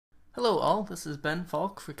Hello all, this is Ben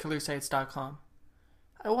Falk for KillerSites.com.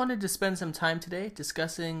 I wanted to spend some time today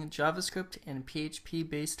discussing JavaScript and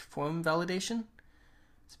PHP-based form validation.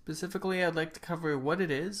 Specifically, I'd like to cover what it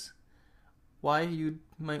is, why you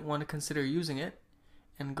might want to consider using it,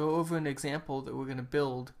 and go over an example that we're going to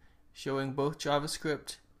build showing both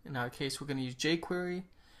JavaScript, in our case we're going to use jQuery,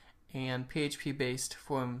 and PHP-based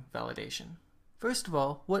form validation. First of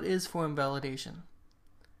all, what is form validation?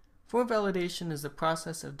 Form validation is the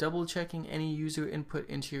process of double-checking any user input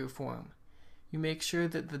into your form. You make sure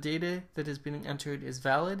that the data that is being entered is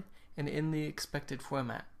valid and in the expected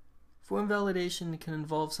format. Form validation can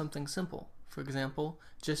involve something simple, for example,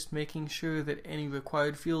 just making sure that any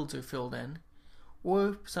required fields are filled in,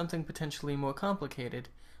 or something potentially more complicated,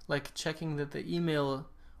 like checking that the email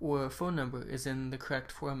or phone number is in the correct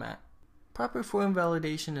format. Proper form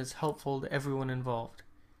validation is helpful to everyone involved.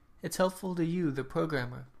 It's helpful to you, the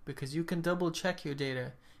programmer, because you can double check your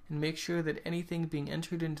data and make sure that anything being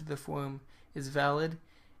entered into the form is valid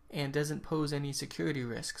and doesn't pose any security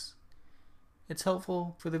risks. It's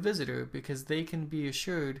helpful for the visitor because they can be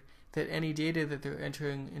assured that any data that they're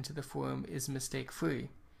entering into the form is mistake-free.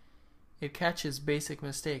 It catches basic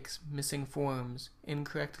mistakes, missing forms,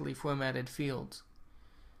 incorrectly formatted fields.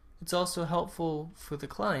 It's also helpful for the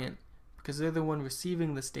client because they're the one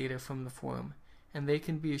receiving this data from the form, and they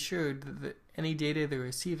can be assured that any data they're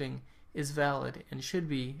receiving is valid and should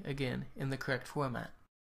be, again, in the correct format.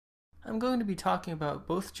 I'm going to be talking about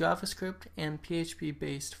both JavaScript and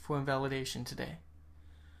PHP-based form validation today.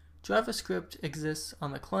 JavaScript exists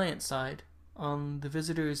on the client side, on the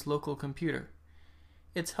visitor's local computer.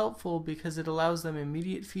 It's helpful because it allows them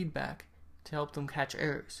immediate feedback to help them catch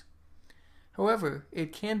errors. However,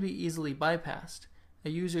 it can be easily bypassed. A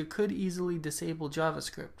user could easily disable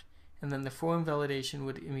JavaScript, and then the form validation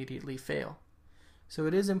would immediately fail. So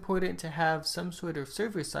it is important to have some sort of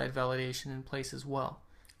server-side validation in place as well.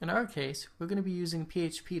 In our case, we're going to be using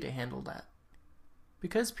PHP to handle that.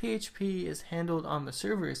 Because PHP is handled on the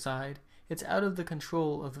server side, it's out of the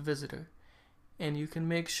control of the visitor, and you can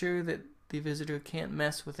make sure that the visitor can't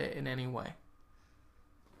mess with it in any way.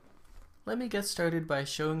 Let me get started by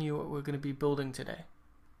showing you what we're going to be building today.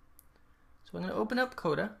 So I'm going to open up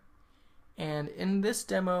Coda, and in this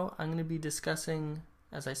demo I'm going to be discussing,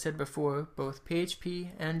 as I said before, both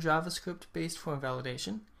PHP and JavaScript based form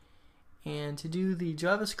validation. And to do the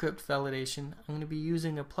JavaScript validation, I'm going to be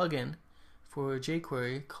using a plugin for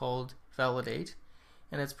jQuery called Validate,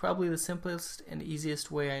 and it's probably the simplest and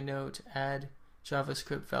easiest way I know to add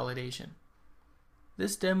JavaScript validation.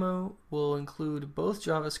 This demo will include both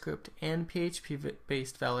JavaScript and PHP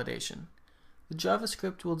based validation. The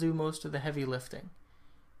JavaScript will do most of the heavy lifting.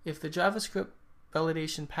 If the JavaScript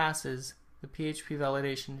validation passes, the PHP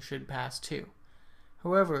validation should pass too.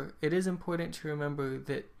 However, it is important to remember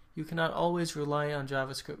that you cannot always rely on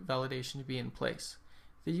JavaScript validation to be in place.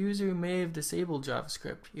 The user may have disabled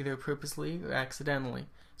JavaScript, either purposely or accidentally,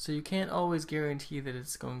 so you can't always guarantee that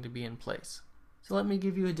it's going to be in place. So let me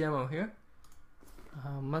give you a demo here.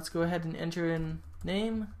 Let's go ahead and enter in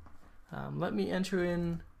name. Let me enter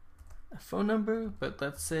in a phone number, but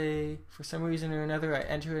let's say for some reason or another I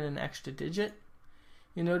enter in an extra digit.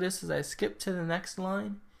 You notice as I skip to the next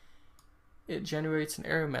line, it generates an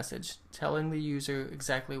error message telling the user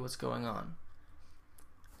exactly what's going on.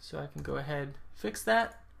 So I can go ahead, fix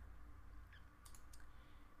that,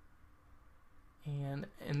 and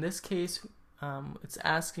in this case it's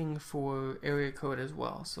asking for area code as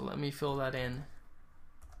well, so let me fill that in.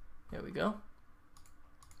 There we go.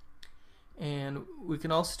 And we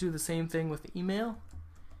can also do the same thing with email.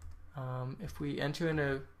 If we enter in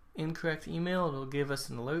an incorrect email, it'll give us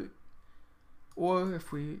an alert. Or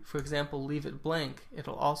if we, for example, leave it blank,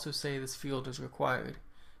 it'll also say this field is required.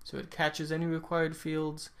 So it catches any required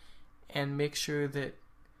fields and makes sure that,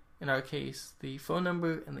 in our case, the phone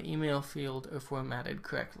number and the email field are formatted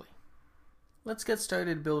correctly. Let's get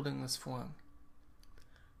started building this form.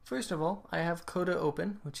 First of all, I have Coda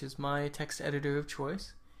open, which is my text editor of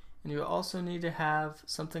choice. And you also need to have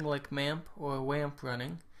something like MAMP or WAMP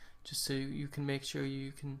running, just so you can make sure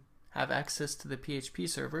you can have access to the PHP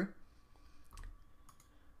server.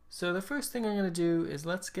 So the first thing I'm going to do is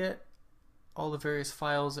let's get all the various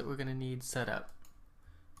files that we're going to need set up.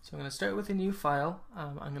 So I'm going to start with a new file.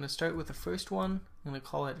 I'm going to start with the first one. I'm going to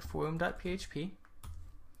call it form.php.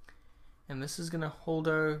 And this is going to hold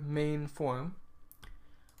our main form.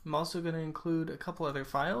 I'm also going to include a couple other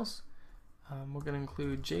files. We're going to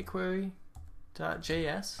include jQuery.js,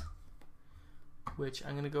 which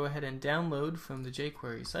I'm going to go ahead and download from the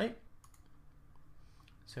jQuery site.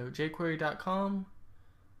 So jQuery.com,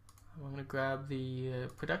 I'm going to grab the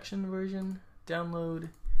production version, download,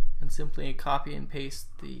 and simply copy and paste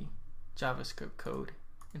the JavaScript code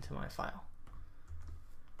into my file.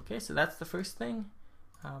 Okay, so that's the first thing.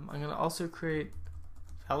 I'm going to also create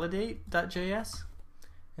validate.js,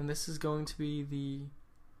 and this is going to be the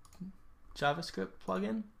JavaScript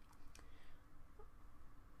plugin.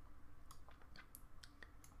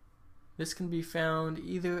 This can be found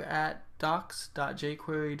either at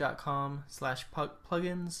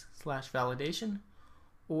docs.jquery.com/plugins/validation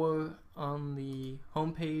or on the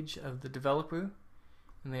homepage of the developer.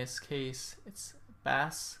 In this case, it's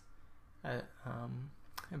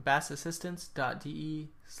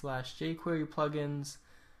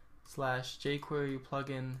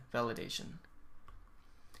bassassistance.de/jQueryPlugins/jQueryPlugin validation.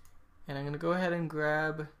 And I'm going to go ahead and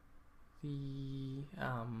grab the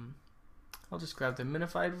I'll just grab the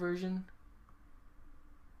minified version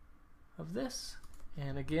of this,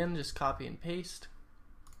 and again just copy and paste.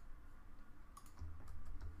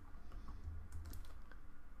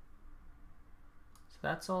 So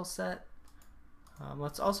that's all set.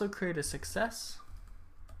 Let's also create a success.php,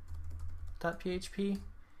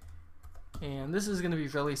 and this is going to be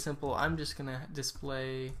really simple. I'm just going to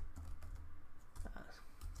display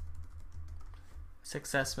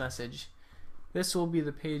success message. This will be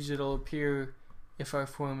the page that will appear if our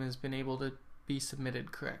form has been able to be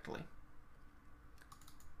submitted correctly.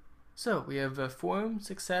 So we have a form,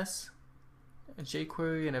 success, a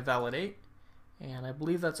jQuery, and a validate, and I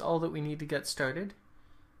believe that's all that we need to get started.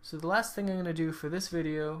 So the last thing I'm going to do for this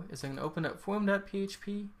video is I'm going to open up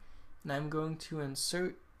form.php, and I'm going to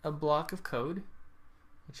insert a block of code,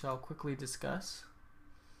 which I'll quickly discuss.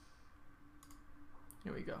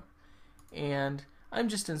 Here we go. And I'm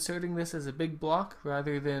just inserting this as a big block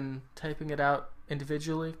rather than typing it out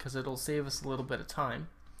individually, because it'll save us a little bit of time.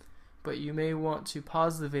 But you may want to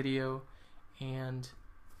pause the video and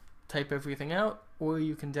type everything out, or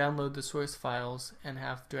you can download the source files and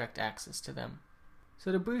have direct access to them.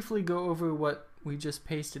 So to briefly go over what we just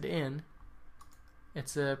pasted in,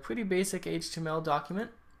 it's a pretty basic HTML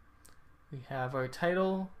document. We have our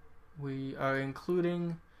title, we are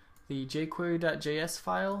including the jQuery.js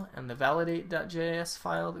file and the validate.js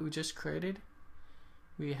file that we just created.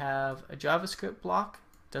 We have a JavaScript block,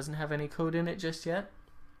 doesn't have any code in it just yet.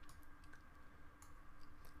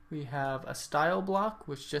 We have a style block,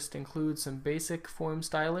 which just includes some basic form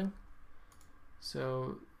styling.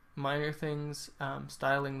 So minor things,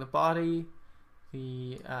 styling the body,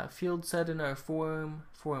 the field set in our form,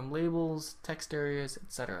 form labels, text areas,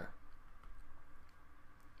 etc.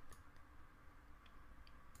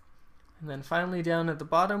 And then finally down at the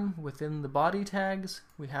bottom, within the body tags,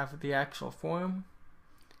 we have the actual form.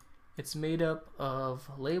 It's made up of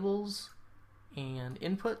labels and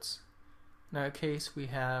inputs. In our case, we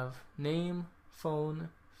have name, phone,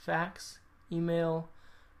 fax, email,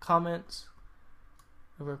 comments,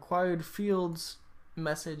 a required fields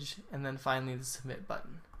message, and then finally the submit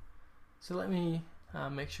button. So let me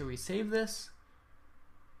make sure we save this.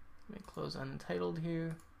 Let me close Untitled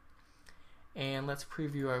here. And let's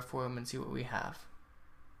preview our form and see what we have.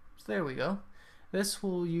 So there we go. This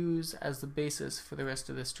we'll use as the basis for the rest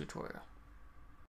of this tutorial.